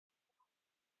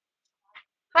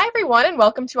everyone, and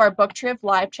welcome to our BookTrib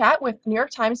live chat with New York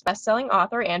Times bestselling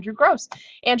author Andrew Gross.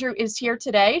 Andrew is here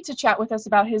today to chat with us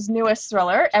about his newest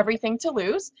thriller, Everything to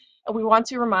Lose. We want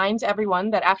to remind everyone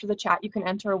that after the chat, you can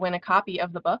enter or win a copy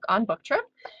of the book on BookTrib.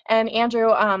 And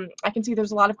Andrew, I can see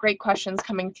there's a lot of great questions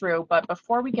coming through, but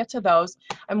before we get to those,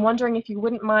 I'm wondering if you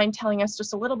wouldn't mind telling us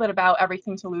just a little bit about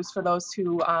Everything to Lose for those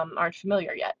who aren't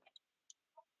familiar yet.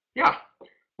 Yeah,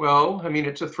 well, I mean,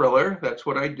 it's a thriller. That's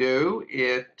what I do.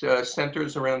 It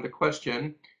centers around the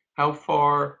question, how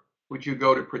far would you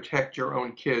go to protect your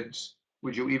own kids?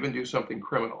 Would you even do something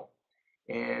criminal?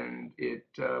 And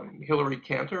Hilary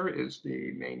Cantor is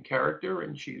the main character,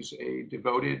 and she's a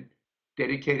devoted,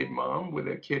 dedicated mom with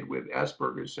a kid with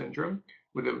Asperger's syndrome,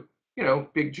 with a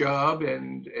big job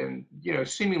and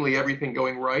seemingly everything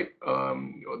going right.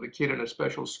 Or the kid in a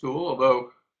special school,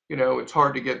 although it's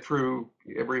hard to get through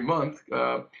every month.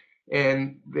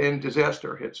 And then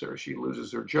disaster hits her. She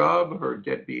loses her job. Her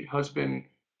deadbeat husband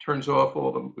turns off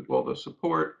all the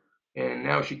support, and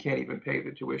now she can't even pay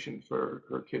the tuition for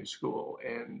her kid's school.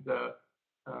 And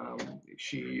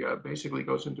she basically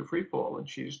goes into free fall, and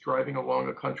she's driving along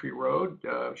a country road.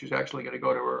 She's actually going to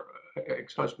go to her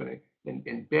ex-husband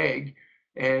and beg,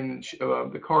 and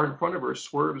the car in front of her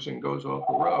swerves and goes off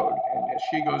the road. And as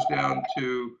she goes down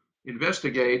to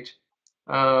investigate,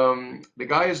 the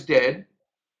guy is dead,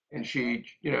 and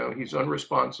he's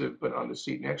unresponsive, but on the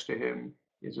seat next to him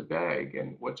is a bag,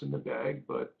 and what's in the bag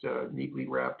but neatly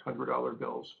wrapped $100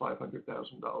 bills,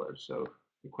 $500,000. So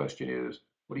the question is,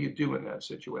 what do you do in that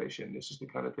situation? This is the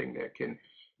kind of thing that can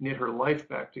knit her life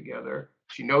back together.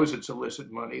 She knows it's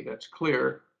illicit money, that's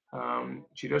clear.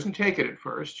 She doesn't take it at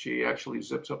first. She actually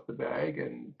zips up the bag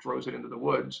and throws it into the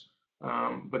woods.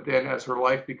 But then as her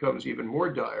life becomes even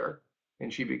more dire,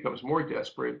 and she becomes more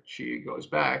desperate, she goes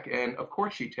back, and of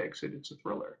course she takes it. It's a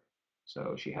thriller,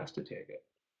 so she has to take it.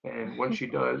 And when she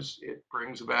does, it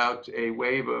brings about a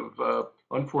wave of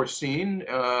unforeseen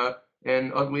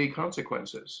and ugly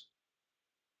consequences.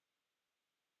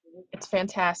 It's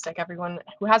fantastic. Everyone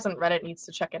who hasn't read it needs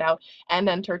to check it out and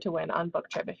enter to win on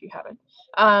BookTrib if you haven't.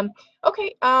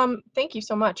 Okay, thank you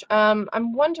so much.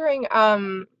 I'm wondering,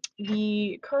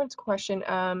 the current question,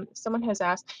 someone has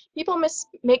asked, people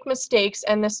make mistakes,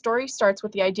 and the story starts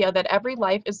with the idea that every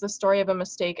life is the story of a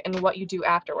mistake and what you do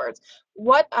afterwards.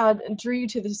 What drew you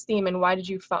to this theme, and what did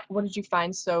you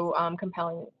find so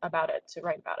compelling about it to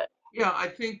write about it? Yeah, I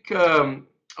think a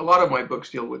lot of my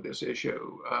books deal with this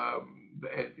issue.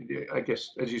 I guess,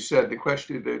 as you said,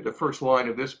 the first line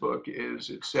of this book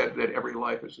is, it said that every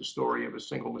life is a story of a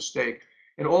single mistake.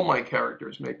 And all my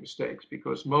characters make mistakes,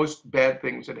 because most bad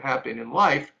things that happen in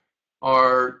life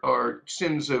are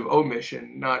sins of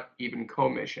omission, not even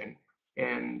commission.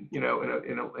 And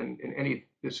in any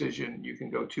decision, you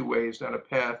can go two ways down a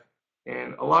path.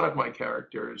 And a lot of my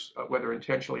characters, whether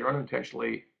intentionally or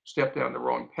unintentionally, step down the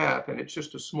wrong path, and it's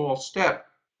just a small step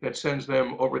that sends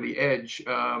them over the edge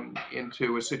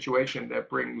into a situation that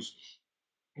brings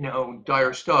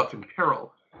dire stuff and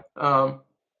peril.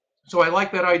 So I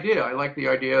like that idea. I like the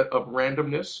idea of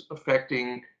randomness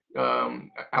affecting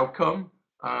outcome.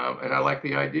 And I like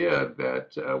the idea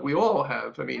that we all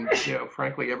have, I mean,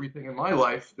 frankly, everything in my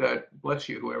life that, bless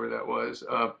you, whoever that was,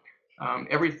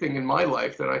 everything in my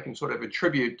life that I can sort of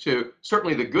attribute to,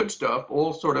 certainly the good stuff,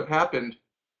 all sort of happened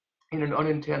in an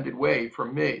unintended way for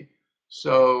me.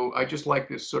 So I just like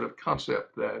this sort of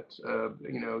concept that,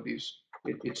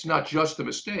 it's not just a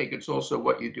mistake, it's also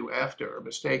what you do after. A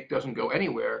mistake doesn't go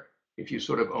anywhere if you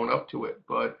sort of own up to it,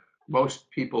 but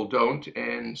most people don't,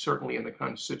 and certainly in the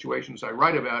kind of situations I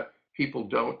write about, people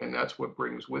don't, and that's what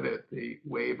brings with it the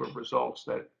wave of results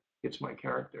that hits my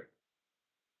character.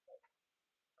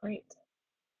 Great.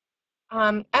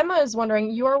 Emma is wondering,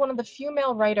 you are one of the few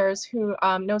male writers who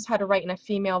knows how to write in a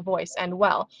female voice and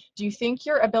well. Do you think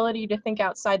your ability to think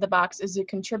outside the box is a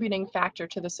contributing factor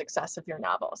to the success of your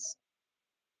novels?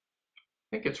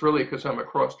 I think it's really because I'm a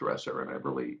cross-dresser and I've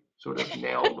really sort of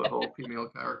nailed the whole female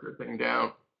character thing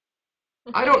down.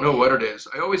 I don't know what it is.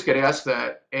 I always get asked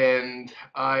that, and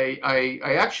I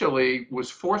actually was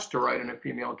forced to write in a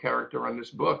female character on this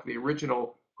book. The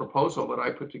original proposal that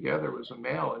I put together was a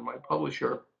male, and my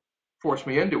publisher forced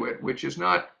me into it, which is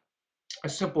not a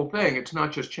simple thing. It's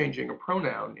not just changing a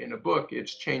pronoun in a book.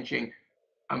 It's changing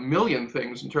a million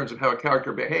things in terms of how a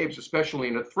character behaves, especially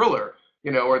in a thriller.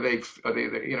 Are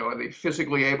they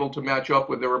physically able to match up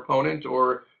with their opponent,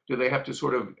 or do they have to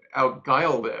sort of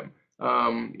outguile them?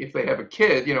 If they have a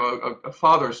kid, a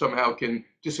father somehow can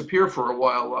disappear for a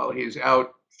while he's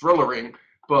out thrillering.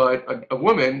 But a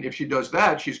woman, if she does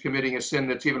that, she's committing a sin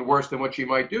that's even worse than what she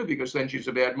might do, because then she's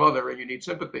a bad mother and you need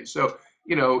sympathy. So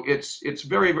you know, it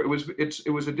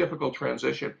was a difficult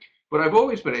transition. But I've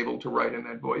always been able to write in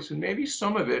that voice, and maybe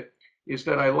some of it is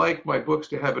that I like my books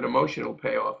to have an emotional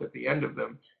payoff at the end of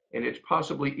them. And it's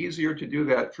possibly easier to do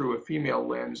that through a female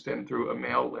lens than through a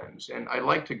male lens. And I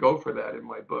like to go for that in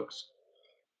my books.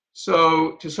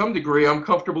 So to some degree, I'm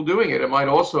comfortable doing it. It might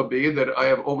also be that I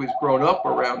have always grown up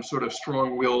around sort of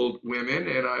strong-willed women,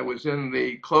 and I was in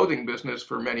the clothing business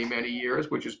for many, many years,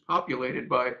 which is populated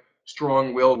by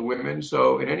strong-willed women.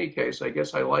 So in any case, I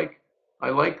guess I like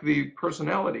the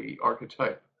personality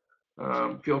archetype,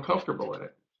 feel comfortable in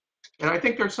it. And I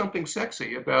think there's something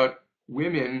sexy about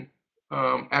women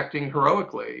acting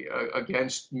heroically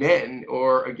against men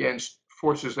or against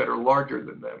forces that are larger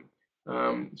than them.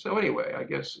 So anyway, I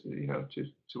guess, you know,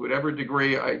 to whatever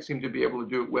degree I seem to be able to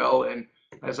do it well. And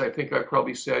as I think I've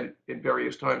probably said in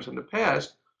various times in the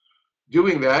past,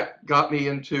 doing that got me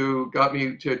to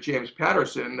James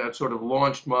Patterson. That sort of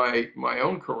launched my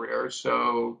own career.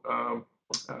 So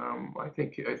I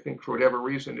think for whatever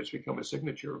reason, it's become a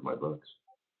signature of my books.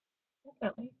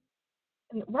 Definitely.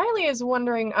 And Riley is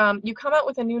wondering, you come out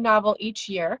with a new novel each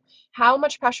year. How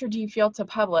much pressure do you feel to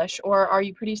publish, or are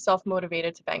you pretty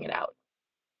self-motivated to bang it out?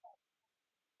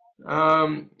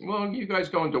 Well, you guys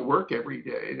go into work every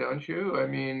day, don't you? I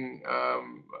mean,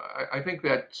 I think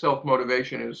that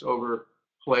self-motivation is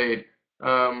overplayed.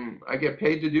 I get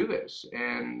paid to do this,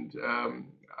 and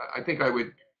I think I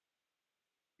would,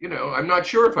 you know, I'm not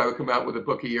sure if I would come out with a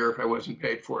book a year if I wasn't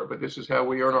paid for it, but this is how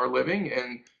we earn our living.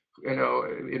 And, you know,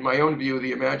 in my own view,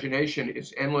 the imagination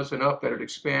is endless enough that it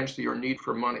expands to your need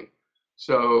for money.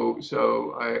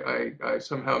 I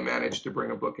somehow manage to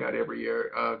bring a book out every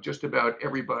year. Just about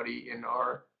everybody in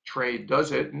our trade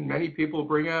does it, and many people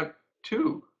bring out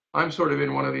two. I'm sort of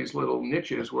in one of these little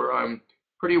niches where I'm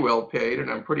pretty well paid, and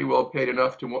I'm pretty well paid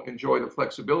enough to enjoy the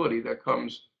flexibility that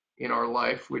comes in our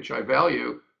life, which I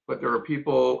value. But there are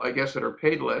people, I guess, that are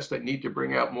paid less that need to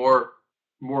bring out more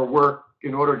work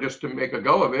in order just to make a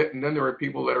go of it. And then there are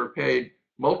people that are paid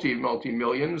multi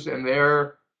millions, and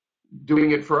they're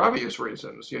doing it for obvious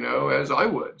reasons, you know, as I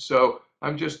would. So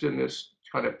I'm just in this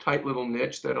kind of tight little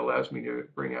niche that allows me to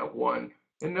bring out one.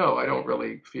 And no, I don't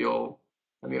really feel,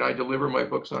 I mean, I deliver my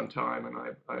books on time, and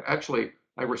I actually,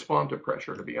 I respond to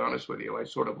pressure, to be honest with you. I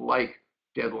sort of like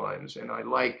deadlines, and I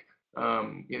like,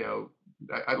 you know,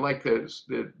 I like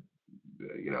you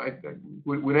know,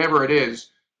 whenever it is,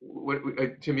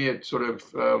 to me, it sort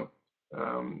of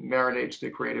marinates the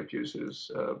creative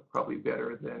juices probably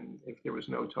better than if there was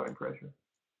no time pressure.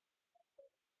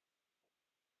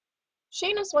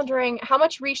 Shane is wondering, how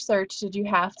much research did you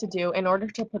have to do in order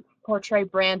to portray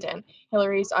Brandon,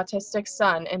 Hilary's autistic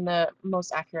son, in the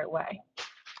most accurate way?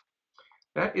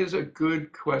 That is a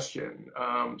good question.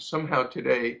 Somehow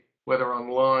today, whether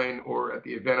online or at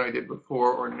the event I did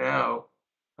before or now,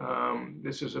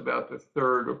 this is about the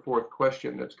third or fourth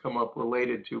question that's come up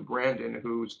related to Brandon,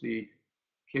 who's the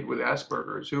kid with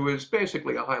Asperger's, who is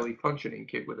basically a highly functioning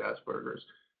kid with Asperger's.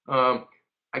 Um,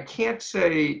 I can't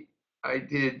say I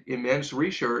did immense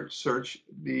research.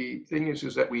 The thing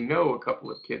is that we know a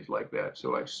couple of kids like that,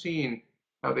 so I've seen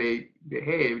how they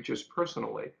behave just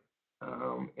personally.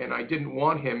 And I didn't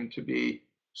want him to be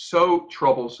so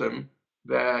troublesome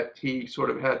that he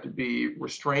sort of had to be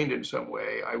restrained in some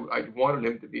way. I wanted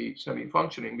him to be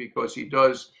semi-functioning because he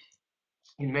does,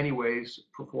 in many ways,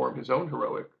 perform his own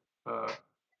heroic uh,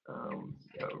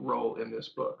 role in this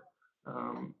book.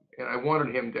 And I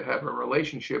wanted him to have a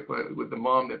relationship with the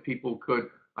mom that people could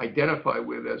identify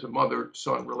with as a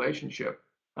mother-son relationship.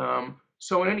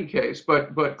 So in any case,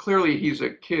 but clearly he's a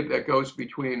kid that goes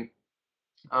between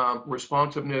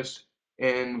responsiveness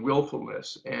and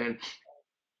willfulness. And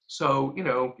so, you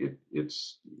know,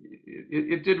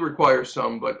 it did require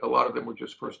some, but a lot of them were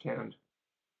just firsthand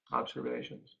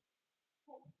observations.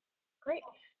 Great.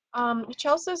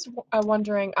 Chelsea's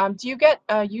wondering, do you get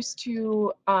used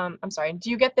to, I'm sorry, do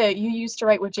you get the "you used to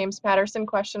write with James Patterson"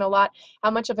 question a lot?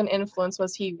 How much of an influence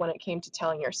was he when it came to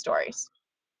telling your stories?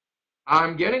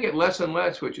 I'm getting it less and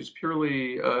less, which is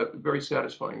purely very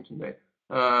satisfying to me.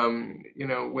 You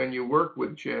know, when you work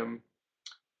with Jim,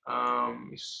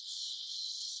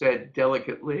 said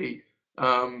delicately,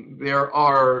 there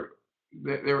are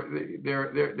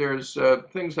there's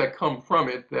things that come from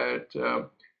it that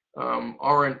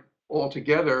aren't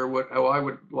altogether how I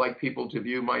would like people to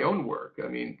view my own work. I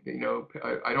mean, you know,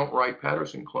 I don't write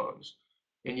Patterson clones,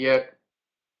 and yet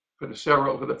for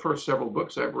the first several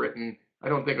books I've written, I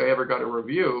don't think I ever got a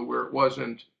review where it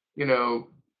wasn't, you know,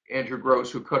 Andrew Gross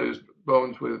who cut his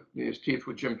bones with his teeth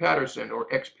with Jim Patterson, or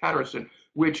ex Patterson,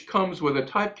 which comes with a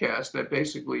typecast that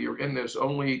basically you're in this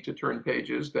only to turn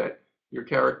pages, that your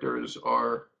characters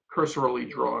are cursorily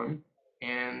drawn,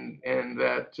 and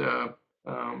that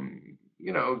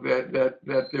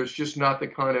that there's just not the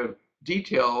kind of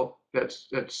detail that's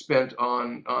spent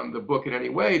on the book in any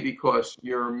way, because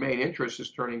your main interest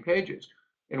is turning pages.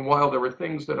 And while there were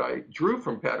things that I drew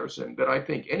from Patterson that I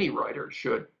think any writer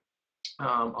should,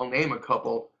 I'll name a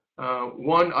couple.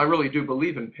 One, I really do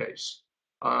believe in pace.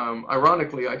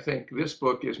 Ironically, I think this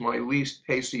book is my least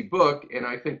pacey book, and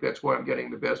I think that's why I'm getting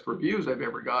the best reviews I've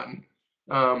ever gotten.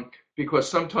 Because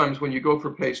sometimes when you go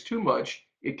for pace too much,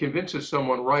 it convinces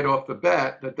someone right off the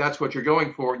bat that that's what you're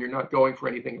going for, and you're not going for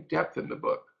anything of depth in the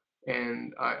book.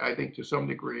 And I think to some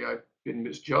degree I've been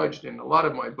misjudged in a lot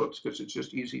of my books because it's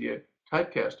just easy to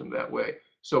typecast them that way.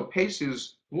 So pace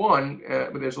is one,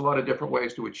 but there's a lot of different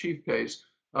ways to achieve pace.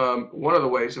 One of the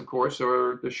ways, of course,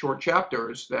 are the short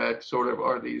chapters that sort of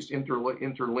are these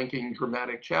interlinking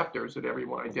dramatic chapters that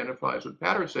everyone identifies with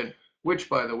Patterson, which,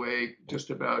 by the way, just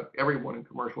about everyone in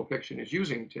commercial fiction is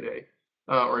using today,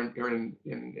 or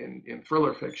in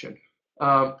thriller fiction.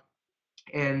 Um,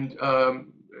 and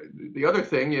the other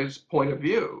thing is point of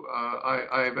view.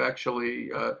 I've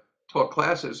actually taught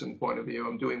classes in point of view.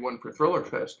 I'm doing one for Thriller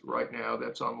Fest right now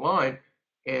that's online.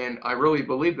 And I really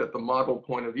believe that the model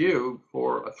point of view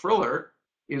for a thriller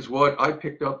is what I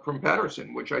picked up from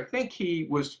Patterson, which I think he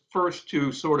was first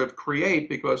to sort of create,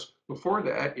 because before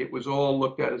that, it was all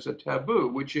looked at as a taboo,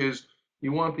 which is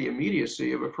you want the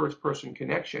immediacy of a first person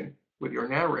connection with your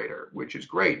narrator, which is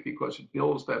great because it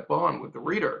builds that bond with the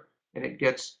reader, and it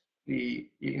gets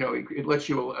it lets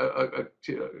you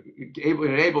it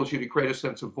enables you to create a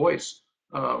sense of voice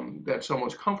that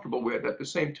someone's comfortable with. At the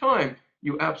same time,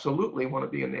 you absolutely want to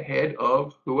be in the head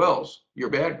of who else? Your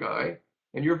bad guy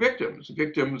and your victims.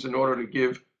 Victims, in order to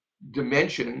give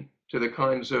dimension to the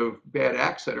kinds of bad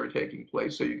acts that are taking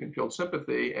place, so you can feel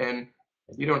sympathy, and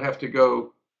you don't have to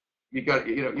go you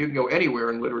can go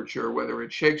anywhere in literature, whether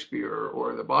it's Shakespeare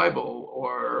or the Bible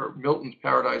or Milton's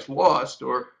Paradise Lost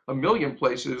or a million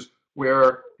places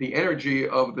where the energy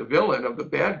of the villain, of the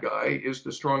bad guy, is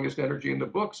the strongest energy in the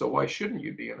book. So why shouldn't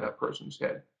you be in that person's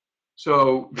head?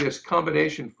 So this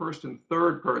combination, first and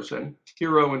third person,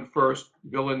 hero in first,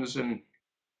 villains and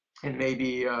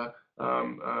maybe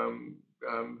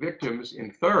victims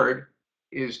in third,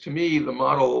 is to me the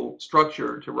model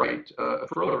structure to write a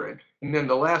thriller in. And then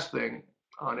the last thing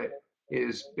on it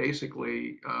is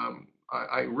basically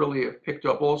I really have picked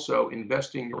up also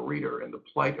investing your reader in the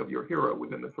plight of your hero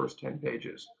within the first 10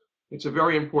 pages. It's a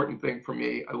very important thing for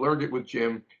me. I learned it with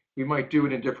Jim. We might do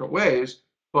it in different ways,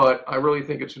 but I really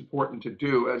think it's important to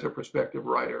do as a prospective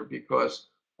writer, because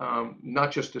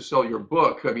not just to sell your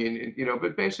book. I mean,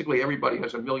 but basically everybody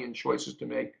has a million choices to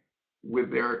make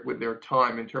with their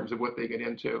time in terms of what they get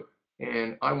into.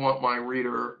 And I want my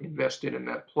reader invested in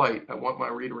that plight. I want my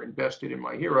reader invested in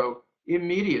my hero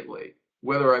immediately,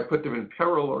 whether I put them in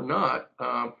peril or not.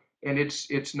 And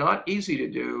it's not easy to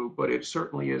do, but it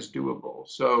certainly is doable.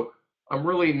 So I'm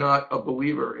really not a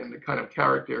believer in the kind of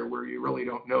character where you really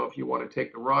don't know if you want to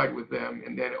take the ride with them,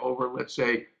 and then over, let's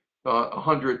say,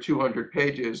 100, 200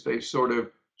 pages, they sort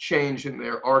of change in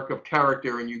their arc of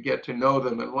character, and you get to know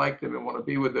them and like them and want to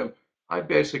be with them. I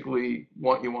basically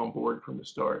want you on board from the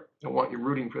start. I want you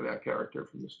rooting for that character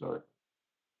from the start.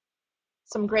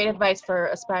 Some great advice for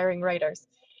aspiring writers.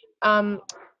 Um,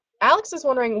 Alex is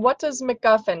wondering, what does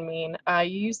MacGuffin mean?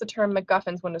 You use the term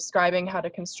MacGuffins when describing how to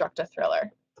construct a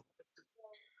thriller.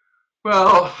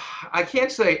 Well, I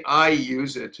can't say I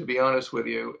use it, to be honest with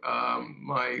you.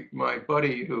 My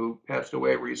buddy who passed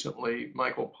away recently,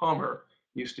 Michael Palmer,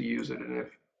 used to use it. And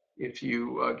if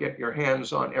you get your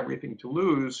hands on Everything to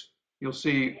Lose, you'll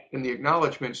see in the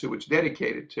acknowledgments who it's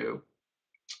dedicated to.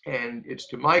 And it's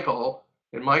to Michael.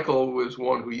 And Michael was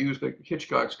one who used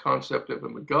Hitchcock's concept of a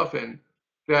MacGuffin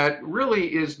that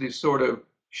really is the sort of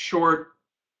short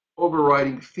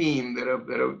overriding theme that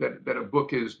a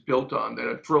book is built on, that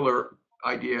a thriller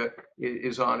idea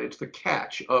is on. It's the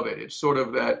catch of it. It's sort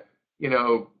of that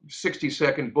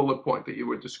 60-second bullet point that you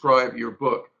would describe your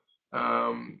book.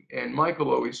 And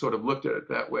Michael always sort of looked at it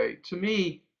that way. To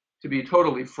me, to be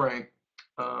totally frank,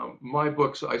 my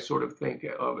books I sort of think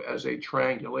of as a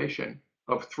triangulation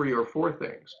of 3 or 4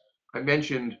 things. I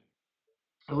mentioned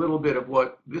a little bit of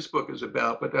what this book is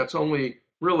about, but that's only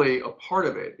really a part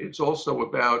of it. It's also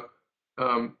about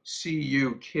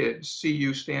CU kids,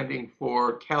 CU standing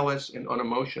for callous and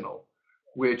unemotional,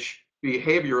 which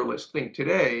behavioralists think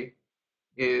today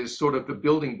is sort of the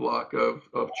building block of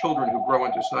children who grow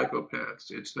into psychopaths.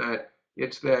 It's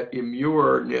that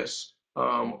immureness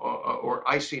or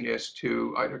iciness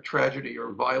to either tragedy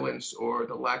or violence or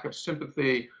the lack of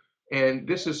sympathy. And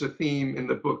this is a theme in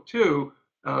the book too,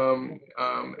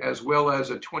 as well as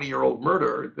a 20-year-old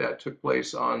murder that took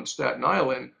place on Staten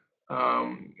Island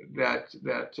that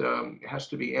has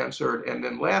to be answered. And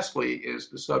then lastly is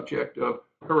the subject of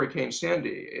Hurricane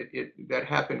Sandy. That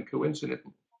happened coincident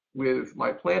with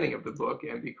my planning of the book,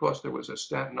 and because there was a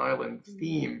Staten Island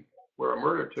theme where a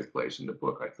murder took place in the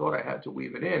book, I thought I had to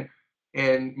weave it in.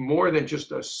 And more than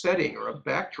just a setting or a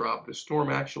backdrop, the storm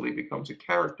actually becomes a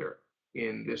character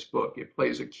in this book. It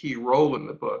plays a key role in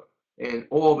the book, and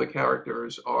all the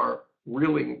characters are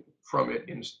reeling from it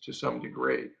to some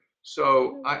degree.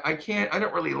 So I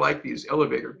don't really like these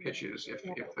elevator pitches, if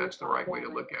that's the right way to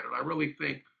look at it. I really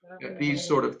think that these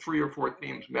sort of 3 or 4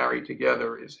 themes married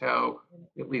together is how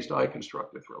at least I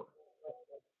construct a thriller.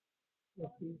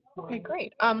 Okay,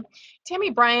 great. Tammy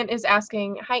Bryant is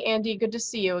asking, "Hi Andy, good to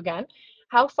see you again.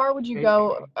 How far would you Hey,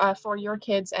 go Tammy. for your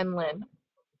kids and Lynn?"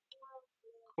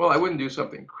 Well, I wouldn't do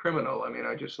something criminal. I mean,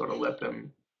 I just sort of let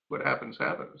them, what happens,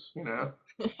 happens, you know.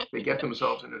 They get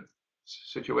themselves in a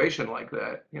situation like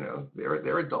that, you know,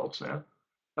 they're adults now.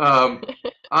 Um,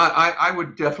 I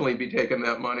would definitely be taking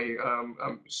that money.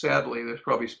 Sadly, this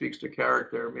probably speaks to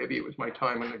character. Maybe it was my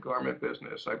time in the garment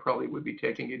business. I probably would be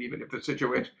taking it even if the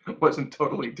situation wasn't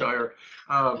totally dire.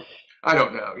 Um, I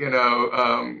don't know. You know,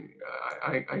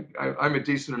 I'm a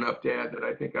decent enough dad that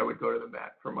I think I would go to the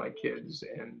mat for my kids.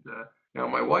 And now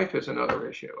my wife is another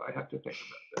issue. I have to think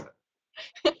about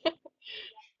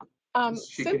that.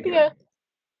 She can hear Cynthia me.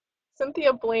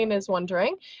 Cynthia Blaine is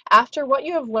wondering, after what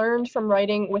you have learned from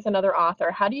writing with another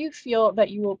author, how do you feel that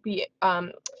you will be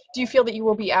do you feel that you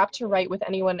will be apt to write with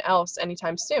anyone else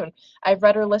anytime soon? I've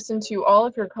read or listened to all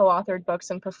of your co-authored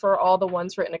books and prefer all the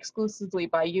ones written exclusively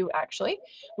by you, actually.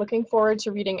 Looking forward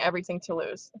to reading Everything to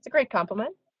Lose. It's a great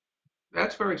compliment.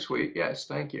 That's very sweet. Yes,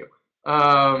 thank you.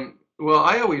 Well,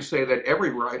 I always say that every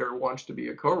writer wants to be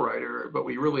a co-writer, but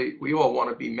we all want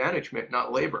to be management,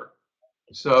 not labor.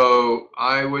 So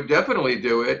I would definitely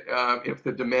do it if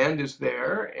the demand is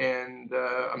there, and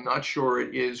I'm not sure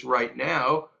it is right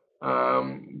now,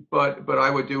 but I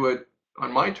would do it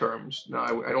on my terms.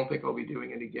 Now, I don't think I'll be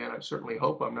doing it again. I certainly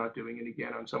hope I'm not doing it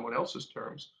again on someone else's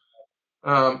terms.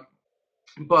 Um,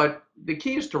 but the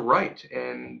key is to write,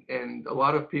 and a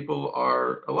lot of people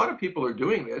are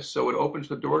doing this, so it opens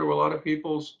the door to a lot of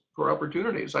people's for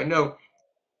opportunities. I know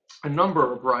a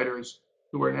number of writers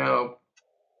who are now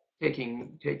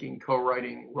taking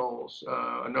co-writing roles,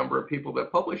 a number of people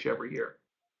that publish every year.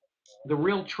 The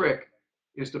real trick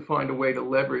is to find a way to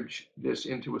leverage this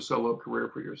into a solo career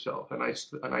for yourself. And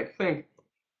I think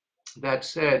that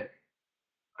said,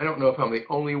 I don't know if I'm the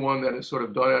only one that has sort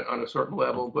of done it on a certain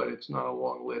level, but it's not a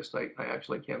long list. I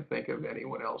actually can't think of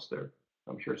anyone else there.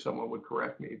 I'm sure someone would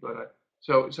correct me, but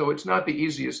so it's not the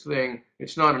easiest thing.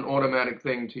 It's not an automatic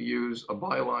thing to use a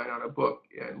byline on a book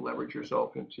and leverage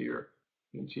yourself into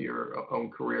your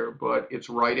own career, but it's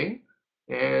writing,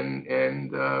 and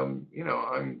you know,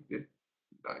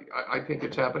 I think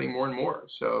it's happening more and more.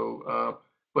 So,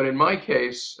 but in my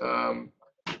case,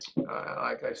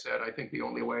 like I said, I think the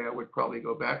only way I would probably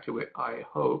go back to it, I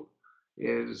hope,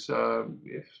 is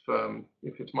if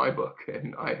it's my book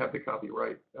and I have the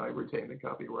copyright, I retain the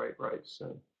copyright rights.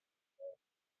 So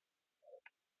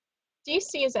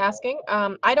DC is asking,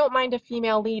 I don't mind a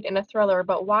female lead in a thriller,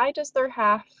 but why does there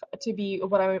have to be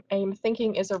what I'm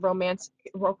thinking is a romance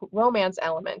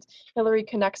element? Hilary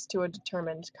connects to a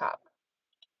determined cop.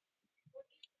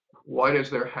 why does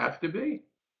there have to be?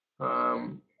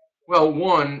 Um, well,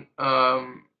 one,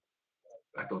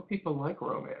 I thought people like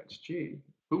romance. Gee,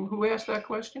 who asked that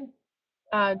question?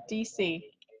 DC.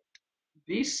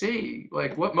 DC,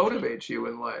 like what motivates you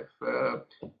in life?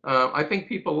 I think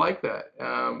people like that,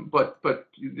 but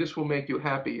this will make you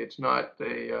happy. It's not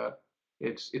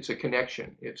it's a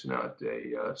connection. It's not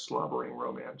a slobbering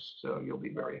romance. So you'll be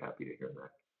very happy to hear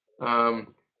that.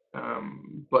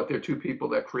 But they're two people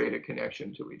that create a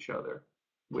connection to each other,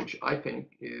 which I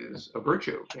think is a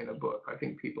virtue in a book. I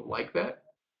think people like that.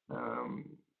 Um,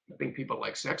 I think people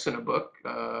like sex in a book.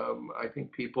 I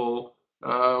think people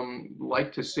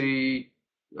like to see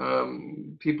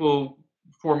people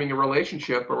forming a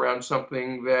relationship around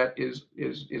something that is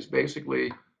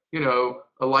basically, you know,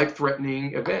 a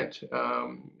life-threatening event.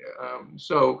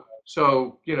 So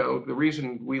you know, the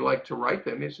reason we like to write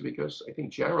them is because I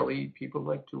think generally people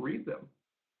like to read them,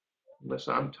 unless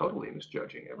I'm totally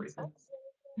misjudging Makes everything.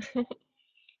 sense.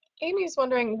 Amy's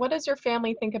wondering, what does your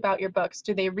family think about your books?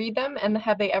 Do they read them, and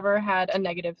have they ever had a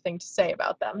negative thing to say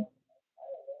about them?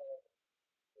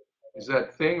 Is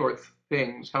that thing or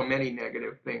things? How many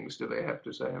negative things do they have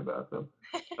to say about them?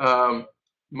 Um,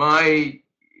 my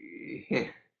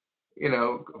you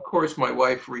know, of course, my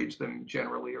wife reads them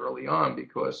generally early on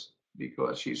because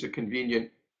because she's a convenient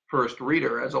first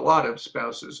reader, as a lot of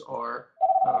spouses are.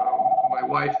 My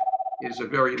wife is a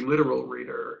very literal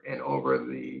reader, and over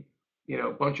the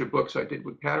bunch of books I did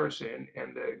with Patterson,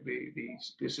 and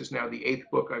this is now the 8th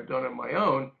book I've done on my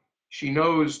own. She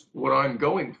knows what I'm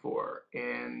going for,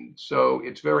 and so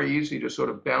it's very easy to sort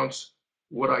of bounce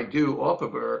what I do off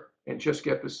of her and just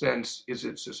get the sense: is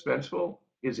it suspenseful?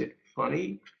 Is it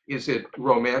funny? Is it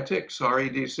romantic? Sorry,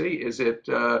 DC. Is it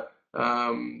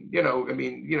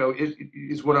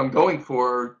is what I'm going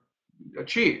for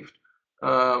achieved?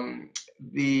 Um,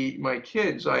 my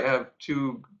kids, I have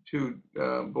two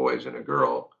boys and a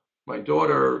girl. My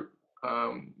daughter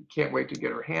can't wait to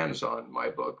get her hands on my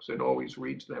books and always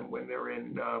reads them when they're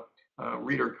in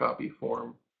reader copy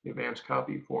form, advanced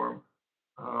copy form.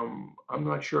 I'm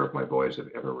not sure if my boys have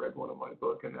ever read one of my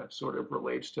book, and that sort of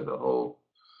relates to the whole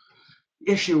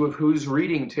issue of who's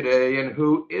reading today and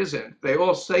who isn't. They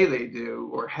all say they do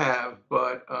or have,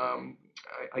 but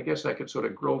I guess I could sort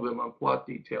of grill them on plot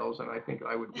details, and I think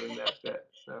I would win that bet.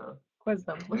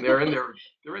 Wisdom. And they're in their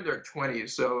 20s,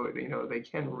 so they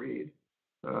can read.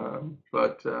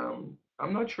 But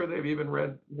I'm not sure they've even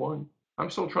read one. I'm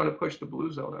still trying to push the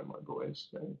Blue Zone on my boys.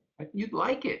 You'd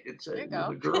like it. It's There you with go.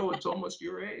 a girl. It's almost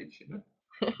your age. You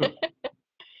know?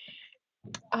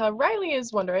 Riley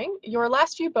is wondering, your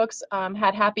last few books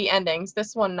had happy endings.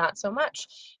 This one, not so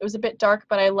much. It was a bit dark,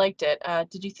 but I liked it.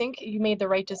 Did you think you made the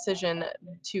right decision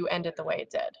to end it the way it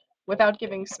did? Without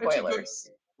giving That's a good. spoilers.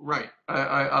 Right.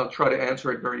 I'll try to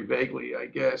answer it very vaguely, I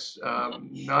guess.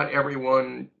 Not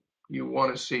everyone you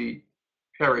want to see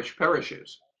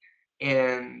perishes.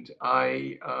 And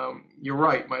you're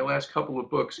right, my last couple of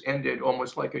books ended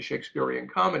almost like a Shakespearean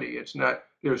comedy. It's not,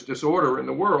 there's disorder in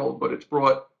the world, but it's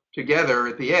brought together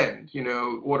at the end.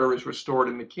 Order is restored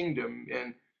in the kingdom.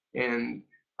 And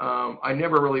I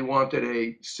never really wanted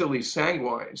a silly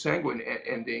sanguine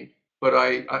ending, but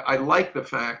I like the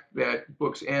fact that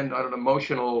books end on an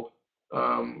emotional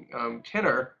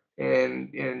tenor.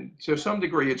 And to some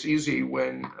degree, it's easy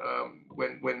when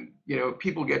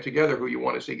people get together who you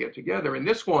want to see get together. In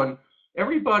this one,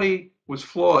 everybody was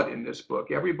flawed in this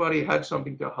book. Everybody had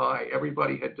something to hide.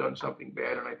 Everybody had done something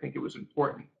bad, and I think it was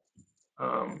important.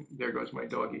 There goes my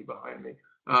doggie behind me.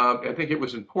 I think it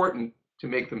was important to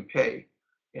make them pay,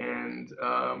 and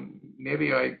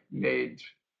maybe I made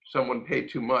someone pay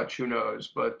too much. Who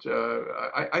knows? But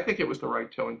I think it was the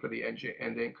right tone for the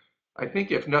ending. I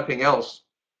think if nothing else,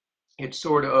 it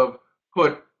sort of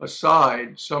put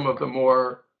aside some of the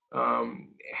more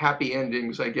happy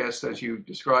endings, I guess, as you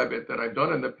describe it, that I've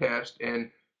done in the past,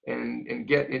 and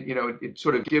get it. It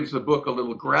sort of gives the book a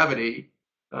little gravity,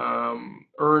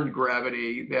 earned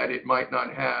gravity that it might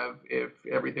not have if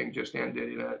everything just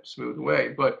ended in a smooth way.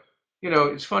 But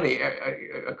it's funny.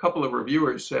 A couple of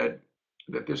reviewers said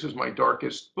that this is my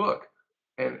darkest book,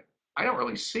 and I don't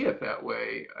really see it that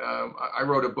way. I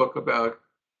wrote a book about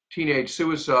teenage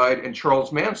suicide and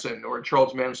Charles Manson, or a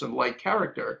Charles Manson-like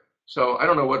character. So I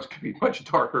don't know what's going to be much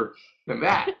darker than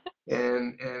that.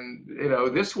 And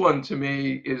this one to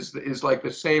me is like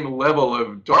the same level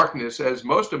of darkness as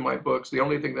most of my books. The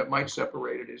only thing that might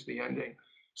separate it is the ending.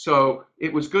 So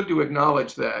it was good to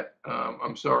acknowledge that.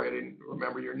 I'm sorry I didn't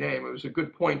remember your name. It was a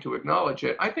good point to acknowledge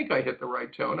it. I think I hit the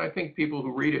right tone. I think people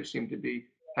who read it seem to be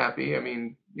happy. I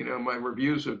mean, my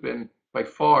reviews have been by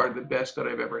far the best that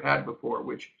I've ever had before,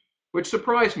 which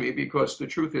surprised me, because the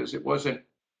truth is it was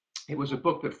a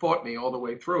book that fought me all the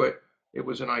way through it. It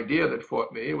was an idea that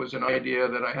fought me. It was an idea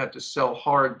that I had to sell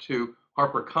hard to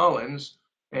HarperCollins,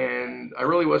 and I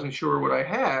really wasn't sure what I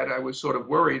had. I was sort of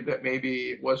worried that maybe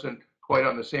it wasn't quite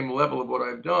on the same level of what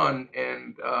I've done,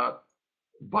 and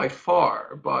by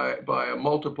far, by a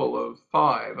multiple of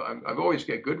 5, I've always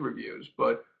get good reviews,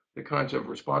 but the kinds of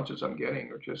responses I'm getting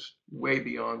are just way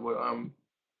beyond what I'm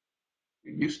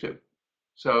used to.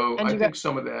 So And I you got think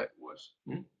some of that was.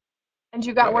 and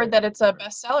you Go got word ahead. that it's a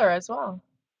bestseller as well.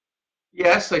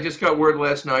 Yes, I just got word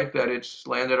last night that it's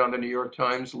landed on the New York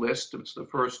Times list. It's the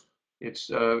first. It's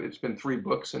been 3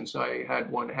 books since I had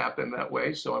one happen that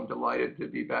way, so I'm delighted to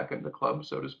be back in the club,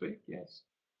 so to speak. Yes.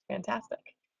 Fantastic.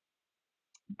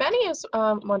 Benny is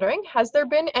wondering, has there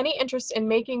been any interest in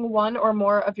making one or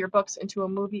more of your books into a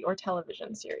movie or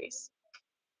television series?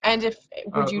 And if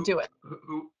would Uh, you who do it?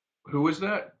 who was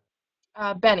that?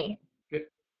 Benny. Be-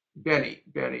 Benny.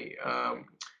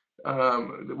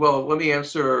 Well, let me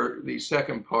answer the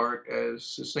second part as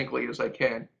succinctly as I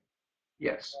can.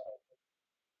 Yes.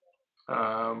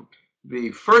 Um,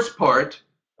 the first part,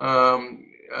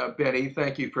 Benny,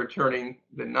 thank you for turning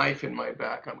the knife in my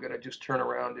back. I'm going to just turn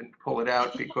around and pull it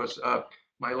out, because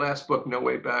my last book, No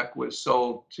Way Back, was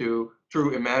sold through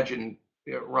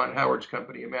Ron Howard's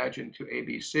company, Imagine, to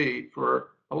ABC for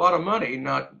a lot of money,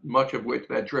 not much of which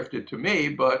that drifted to me,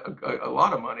 but a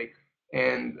lot of money.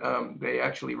 And they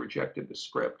actually rejected the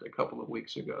script a couple of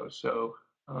weeks ago. So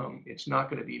it's not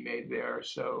going to be made there.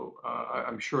 So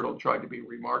I'm sure it'll try to be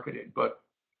remarketed. But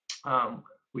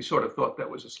we sort of thought that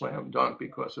was a slam dunk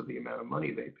because of the amount of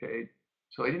money they paid.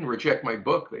 So they didn't reject my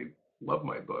book. They loved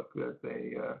my book. That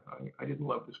I didn't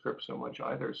love the script so much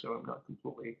either. So I'm not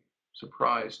completely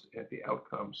surprised at the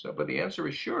outcome. So, but the answer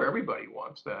is sure. Everybody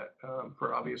wants that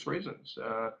for obvious reasons.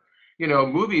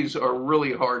 Movies are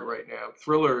really hard right now.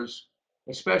 Thrillers,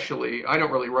 especially. I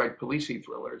don't really write policey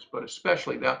thrillers, but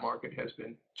especially that market has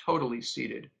been totally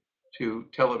ceded to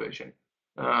television.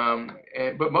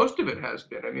 But most of it has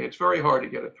been. I mean, it's very hard to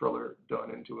get a thriller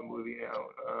done into a movie now.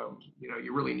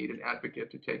 You really need an advocate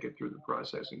to take it through the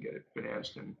process and get it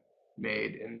financed and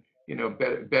made. And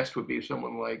best would be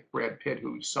someone like Brad Pitt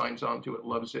who signs on to it,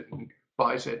 loves it, and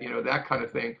buys it. That kind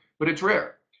of thing. But it's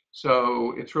rare,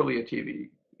 so it's really a TV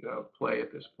play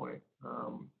at this point.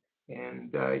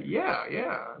 Yeah.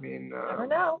 I mean, Never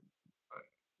know.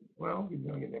 well, you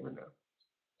never know.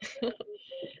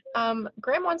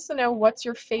 Graham wants to know, what's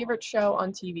your favorite show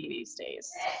on TV these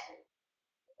days?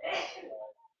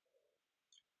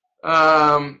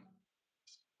 Um,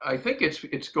 I think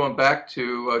it's going back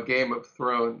to Game of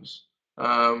Thrones.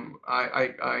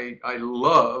 I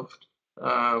loved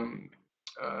oh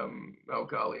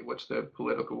golly, what's the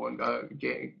political one?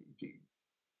 Game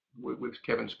with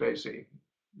Kevin Spacey.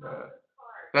 Uh,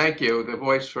 Thank you. The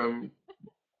voice from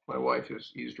my wife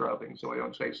is eavesdropping, so I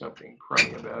don't say something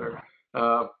crummy about her.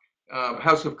 Uh,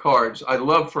 House of Cards. I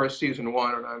love first season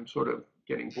one, and I'm sort of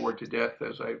getting bored to death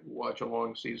as I watch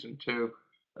along season two.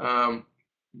 Um,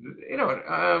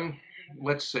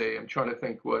 let's see. I'm trying to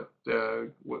think what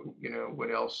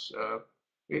else.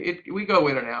 We go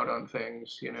in and out on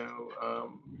things,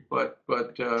 but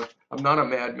I'm not a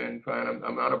Mad Men fan.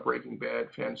 I'm not a Breaking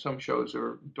Bad fan. Some shows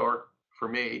are dark for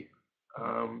me.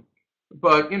 Um,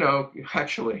 but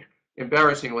actually,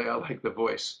 embarrassingly, I like The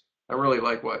Voice. I really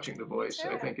like watching The Me Voice.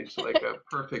 I too. think it's like a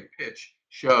perfect pitch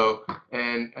show,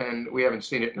 and we haven't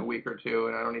seen it in a week or two,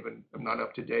 and I'm not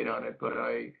up to date on it.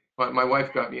 But my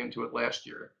wife got me into it last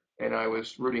year, and I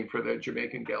was rooting for the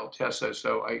Jamaican gal Tessa,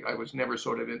 so I was never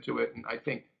sort of into it, and I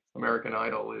think American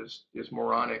Idol is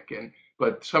moronic,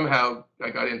 but somehow I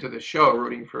got into the show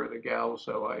rooting for the gal,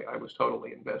 so I was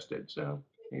totally invested. So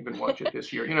I even watch it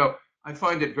this year. I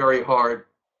find it very hard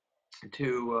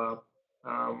to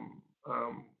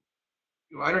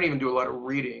I don't even do a lot of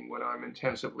reading when I'm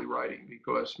intensively writing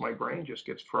because my brain just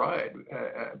gets fried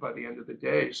by the end of the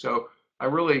day. So I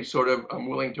really I'm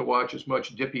willing to watch as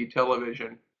much dippy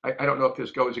television. I don't know if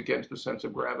this goes against the sense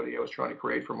of gravity I was trying to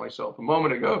create for myself a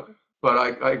moment ago, but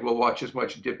I will watch as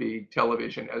much dippy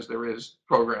television as there is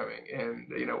programming and,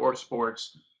 or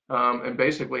sports. And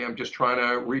basically, I'm just trying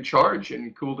to recharge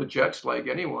and cool the jets like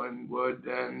anyone would,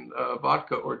 and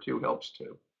vodka or two helps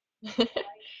too.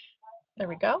 There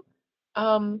we go.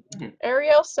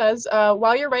 Ariel says,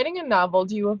 while you're writing a novel,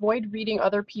 do you avoid reading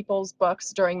other people's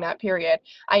books during that period?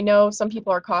 I know some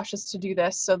people are cautious to do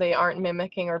this so they aren't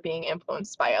mimicking or being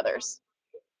influenced by others.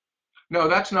 No,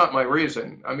 that's not my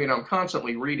reason. I mean, I'm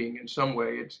constantly reading in some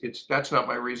way. That's not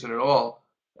my reason at all.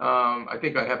 I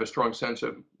think I have a strong sense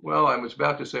of, well, I was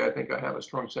about to say, I think I have a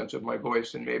strong sense of my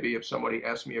voice, and maybe if somebody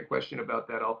asks me a question about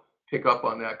that, I'll pick up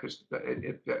on that because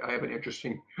I have an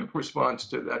interesting response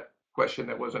to that question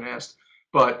that wasn't asked.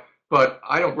 But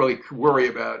I don't really worry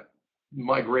about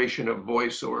migration of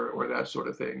voice or that sort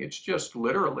of thing. It's just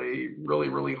literally really,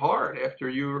 really hard after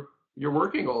you're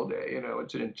working all day.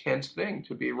 It's an intense thing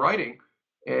to be writing.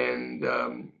 And,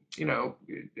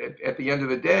 at the end of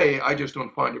the day, I just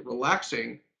don't find it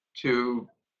relaxing to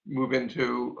move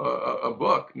into a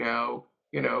book. Now,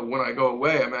 when I go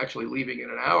away, I'm actually leaving in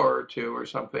an hour or two or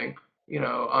something.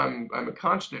 I'm a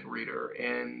constant reader,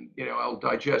 and I'll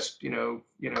digest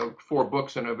 4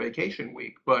 books in a vacation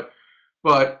week. But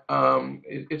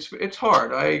it's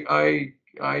hard. I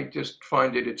just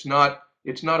find it's not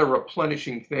a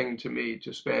replenishing thing to me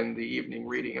to spend the evening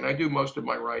reading, and I do most of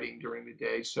my writing during the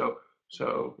day.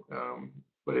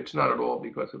 But it's not at all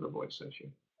because of the voice issue.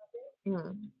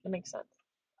 That makes sense.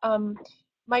 Um,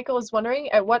 Michael is wondering,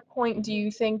 at what point do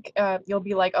you think you'll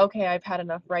be like, okay, I've had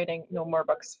enough writing, no more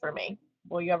books for me?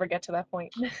 Will you ever get to that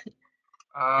point? Not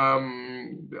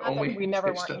that Only we if never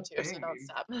they want you stop to, so paying don't me.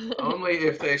 stop. Only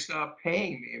if they stop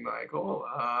paying me, Michael.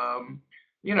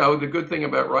 The good thing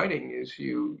about writing is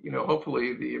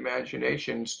hopefully the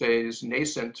imagination stays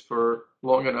nascent for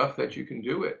long enough that you can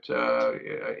do it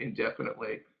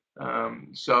indefinitely.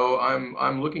 So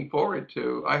I'm looking forward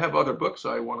to. I have other books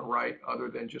I want to write other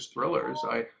than just thrillers.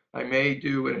 I may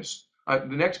do the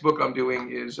next book I'm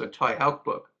doing is a Ty Houck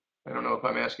book. I don't know if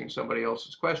I'm asking somebody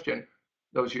else's question.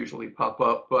 Those usually pop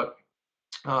up, but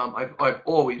I've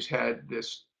always had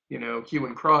this, hue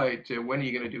and cry to when are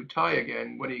you going to do Ty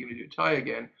again? When are you going to do Ty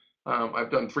again?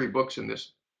 I've done 3 books in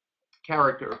this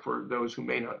character for those who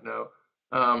may not know.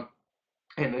 Um,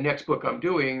 and the next book I'm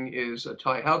doing is a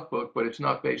Ty Houck book, but it's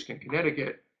not based in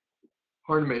Connecticut.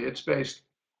 Pardon me, it's based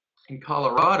in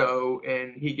Colorado,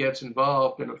 and he gets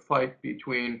involved in a fight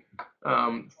between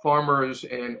farmers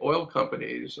and oil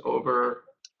companies over,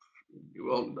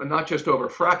 well, not just over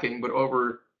fracking, but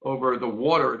over the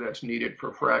water that's needed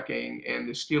for fracking and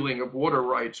the stealing of water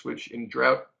rights, which in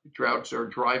droughts are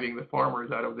driving the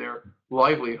farmers out of their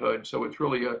livelihood. So it's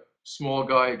really a small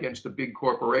guy against a big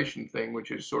corporation thing, which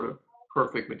is sort of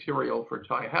perfect material for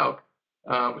Ty Houck.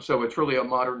 So it's really a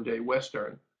modern day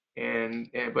Western. And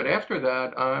but after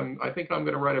that, I think I'm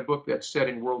going to write a book that's set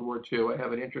in World War II. I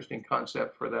have an interesting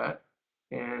concept for that.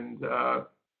 And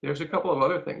there's a couple of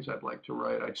other things I'd like to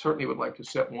write. I certainly would like to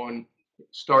set one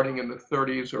starting in the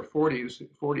 30s or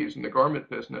 40s in the garment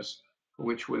business,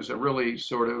 which was a really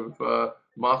sort of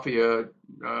mafia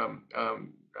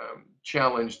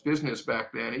challenged business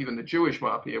back then. Even the Jewish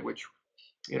mafia, which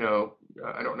you know,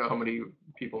 I don't know how many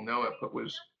people know it, but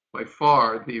was by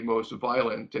far the most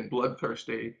violent and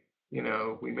bloodthirsty.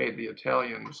 We made the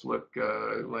Italians look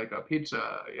like a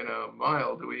pizza,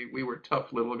 mild. We were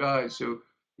tough little guys who,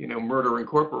 murder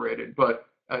incorporated, but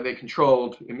they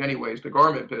controlled in many ways the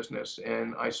garment business.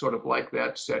 And I sort of like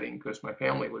that setting because my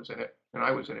family was in it and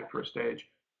I was in it for a stage.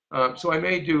 So I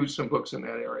may do some books in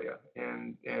that area.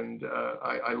 And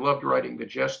I loved writing The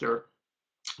Jester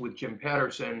with Jim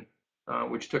Patterson,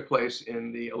 which took place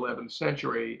in the 11th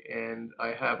century. And I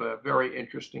have a very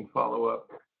interesting follow-up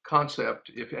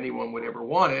concept, if anyone would ever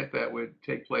want it, that would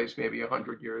take place maybe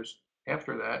 100 years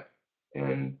after that.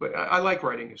 But I like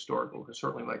writing historical. I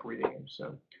certainly like reading them.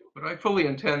 So, but I fully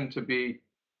intend to be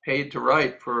paid to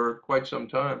write for quite some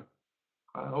time.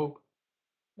 I hope.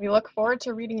 We look forward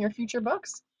to reading your future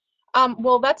books.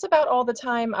 Well, that's about all the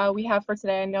time we have for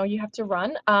today. I know you have to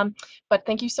run, but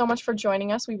thank you so much for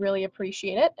joining us. We really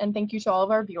appreciate it. And thank you to all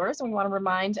of our viewers. And we want to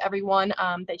remind everyone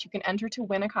that you can enter to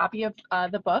win a copy of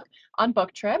the book on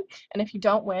BookTrib. And if you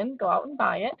don't win, go out and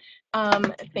buy it.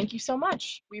 Thank you so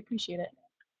much. We appreciate it.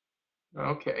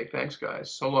 Okay, thanks,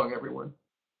 guys. So long, everyone.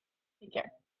 Take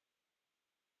care.